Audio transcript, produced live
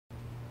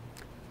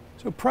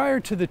So prior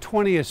to the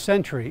 20th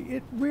century,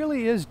 it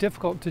really is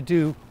difficult to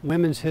do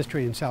women's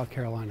history in South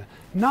Carolina.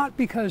 Not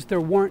because there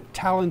weren't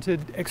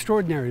talented,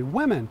 extraordinary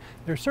women,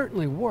 there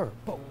certainly were,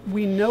 but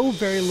we know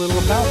very little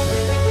about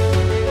them.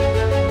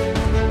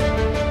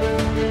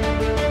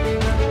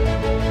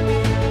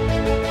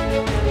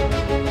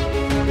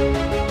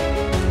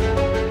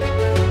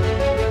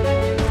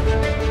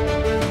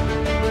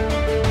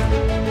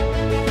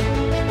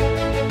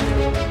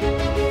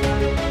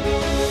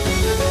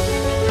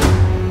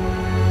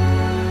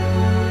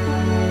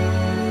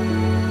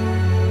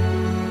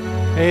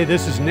 Hey,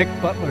 this is Nick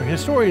Butler,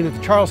 historian at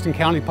the Charleston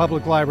County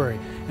Public Library,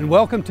 and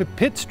welcome to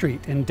Pitt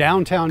Street in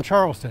downtown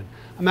Charleston.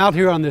 I'm out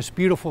here on this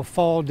beautiful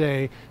fall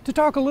day to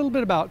talk a little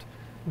bit about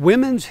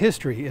women's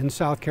history in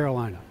South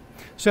Carolina.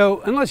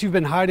 So, unless you've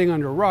been hiding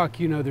under a rock,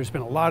 you know there's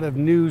been a lot of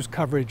news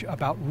coverage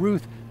about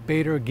Ruth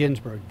Bader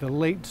Ginsburg, the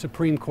late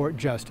Supreme Court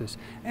Justice,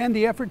 and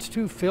the efforts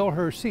to fill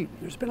her seat.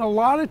 There's been a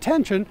lot of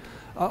attention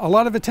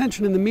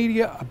in the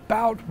media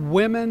about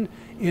women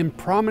in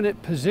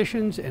prominent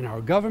positions in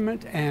our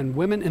government and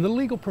women in the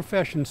legal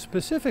profession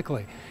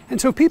specifically. And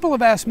so people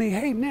have asked me,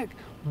 hey Nick,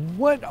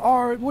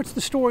 what's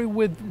the story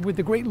with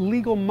the great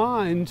legal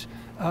minds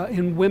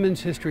in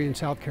women's history in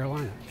South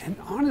Carolina? And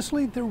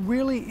honestly, there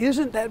really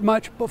isn't that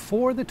much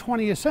before the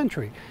 20th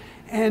century.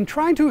 And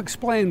trying to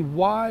explain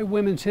why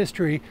women's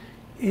history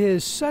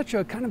is such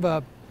a kind of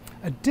a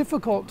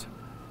difficult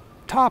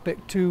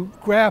topic to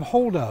grab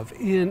hold of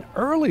in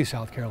early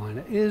South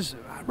Carolina is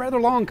a rather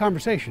long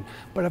conversation,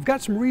 but I've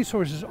got some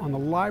resources on the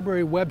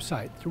library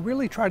website to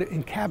really try to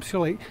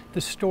encapsulate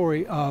the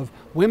story of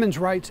women's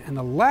rights and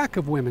the lack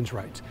of women's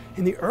rights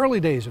in the early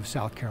days of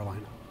South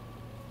Carolina.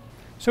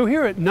 So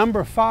here at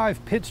number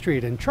 5 Pitt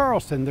Street in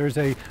Charleston, there's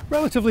a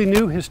relatively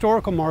new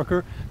historical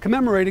marker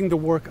commemorating the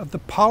work of the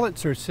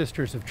Pollitzer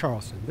sisters of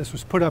Charleston. This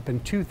was put up in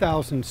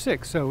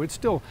 2006, so it's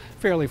still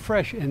fairly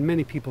fresh in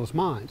many people's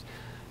minds.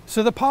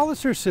 So the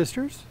Pollitzer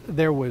sisters,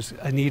 there was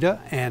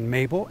Anita and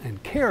Mabel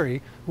and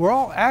Carrie, were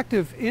all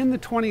active in the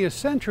 20th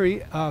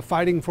century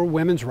fighting for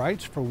women's right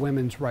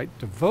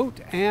to vote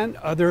and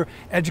other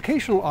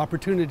educational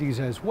opportunities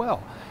as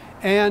well.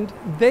 And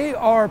they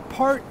are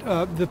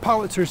the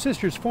Pollitzer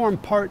sisters form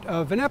part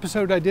of an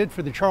episode I did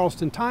for the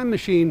Charleston Time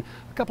Machine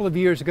a couple of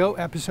years ago,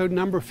 episode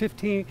number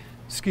 59,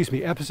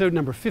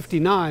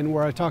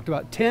 where I talked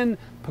about 10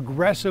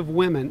 progressive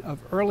women of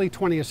early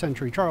 20th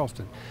century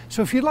Charleston.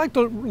 So if you'd like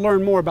to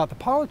learn more about the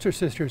Pollitzer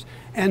sisters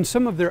and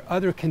some of their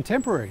other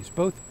contemporaries,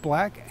 both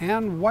black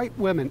and white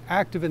women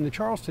active in the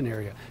Charleston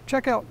area,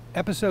 check out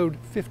episode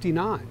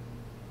 59.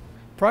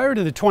 Prior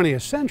to the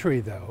 20th century,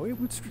 though,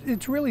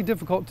 it's really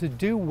difficult to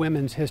do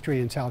women's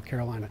history in South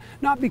Carolina.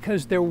 Not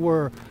because there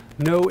were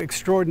no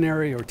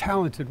extraordinary or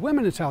talented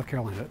women in South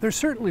Carolina. There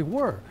certainly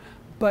were.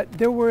 But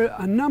there were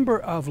a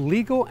number of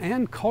legal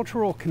and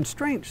cultural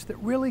constraints that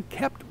really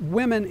kept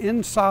women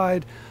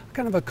inside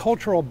kind of a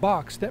cultural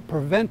box that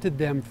prevented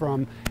them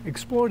from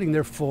exploiting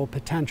their full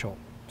potential.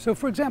 So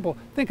for example,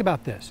 think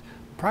about this.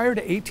 Prior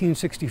to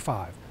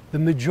 1865, the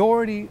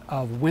majority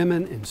of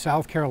women in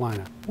South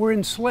Carolina were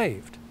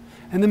enslaved.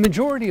 And the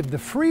majority of the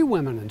free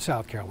women in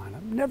South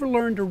Carolina never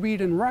learned to read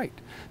and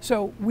write.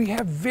 So we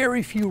have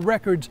very few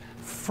records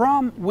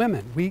from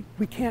women. We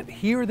can't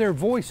hear their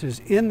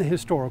voices in the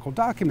historical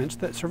documents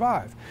that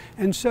survive.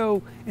 And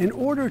so in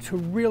order to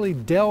really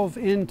delve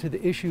into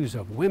the issues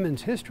of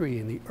women's history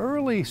in the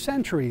early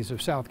centuries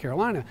of South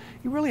Carolina,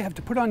 you really have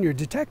to put on your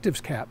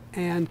detective's cap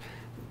and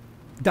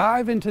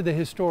dive into the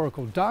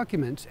historical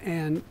documents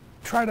and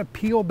try to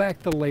peel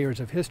back the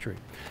layers of history.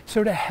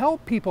 So to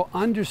help people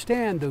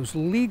understand those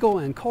legal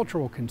and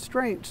cultural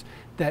constraints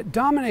that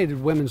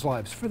dominated women's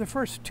lives for the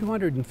first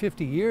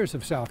 250 years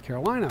of South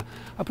Carolina,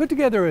 I put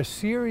together a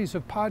series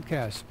of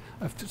podcasts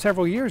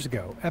several years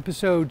ago,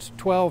 episodes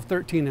 12,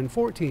 13, and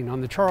 14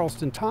 on the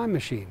Charleston Time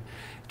Machine,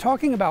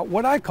 talking about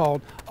what I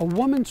called a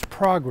woman's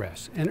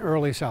progress in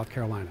early South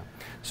Carolina.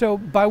 So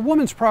by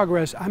woman's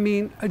progress, I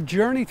mean a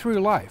journey through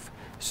life.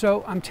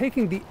 So I'm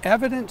taking the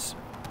evidence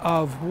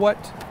of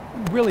what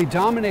really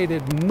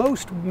dominated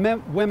most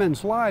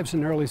women's lives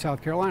in early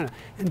South Carolina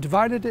and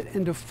divided it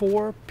into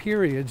 4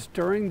 periods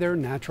during their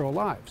natural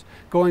lives,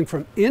 going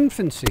from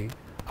infancy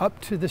up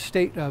to the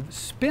state of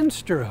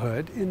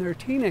spinsterhood in their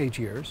teenage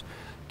years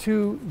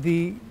to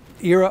the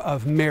era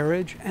of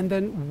marriage and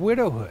then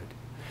widowhood.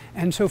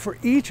 And so for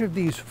each of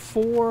these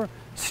 4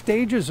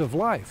 stages of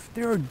life,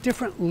 there are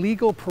different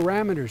legal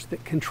parameters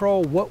that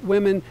control what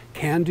women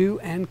can do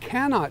and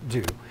cannot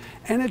do.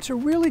 And it's a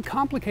really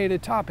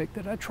complicated topic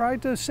that I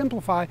tried to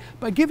simplify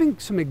by giving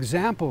some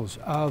examples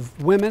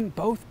of women,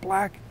 both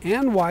black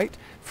and white,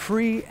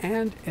 free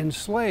and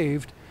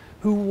enslaved,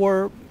 who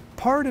were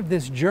part of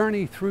this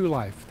journey through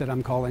life that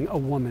I'm calling a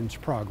woman's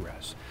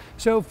progress.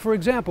 So for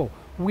example,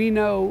 we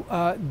know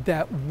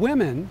that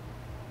women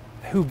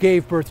who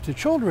gave birth to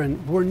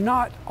children were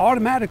not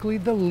automatically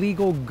the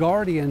legal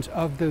guardians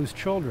of those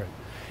children.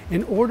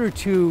 In order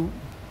to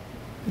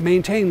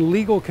maintain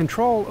legal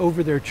control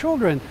over their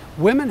children,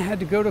 women had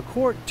to go to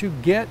court to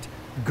get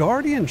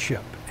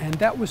guardianship. And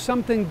that was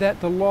something that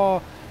the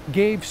law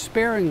gave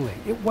sparingly.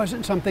 It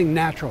wasn't something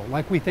natural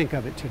like we think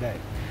of it today.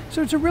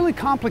 So it's a really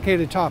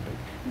complicated topic.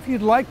 If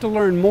you'd like to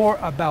learn more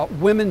about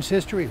women's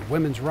history,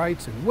 women's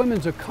rights, and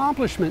women's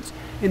accomplishments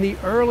in the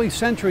early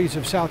centuries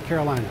of South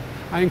Carolina,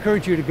 I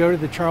encourage you to go to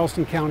the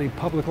Charleston County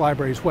Public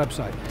Library's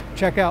website.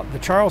 Check out the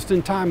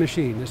Charleston Time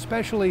Machine,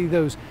 especially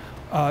those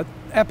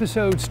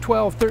episodes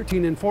 12,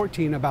 13, and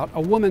 14 about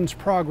a woman's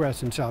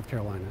progress in South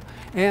Carolina,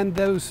 and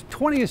those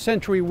 20th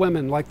century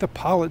women like the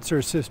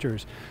Pollitzer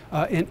sisters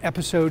in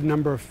episode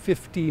number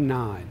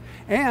 59.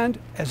 And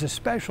as a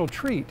special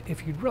treat,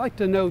 if you'd like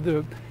to know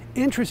the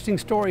interesting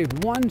story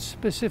of one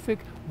specific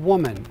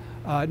woman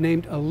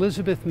named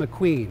Elizabeth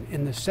McQueen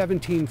in the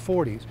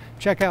 1740s,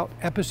 check out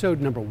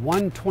episode number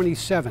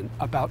 127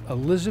 about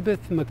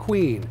Elizabeth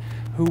McQueen,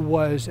 who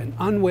was an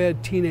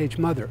unwed teenage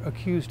mother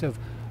accused of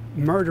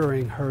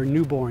murdering her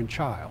newborn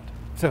child.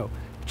 So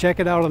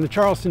check it out on the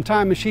Charleston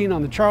Time Machine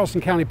on the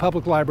Charleston County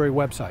Public Library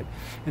website.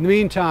 In the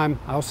meantime,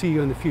 I'll see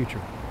you in the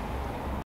future.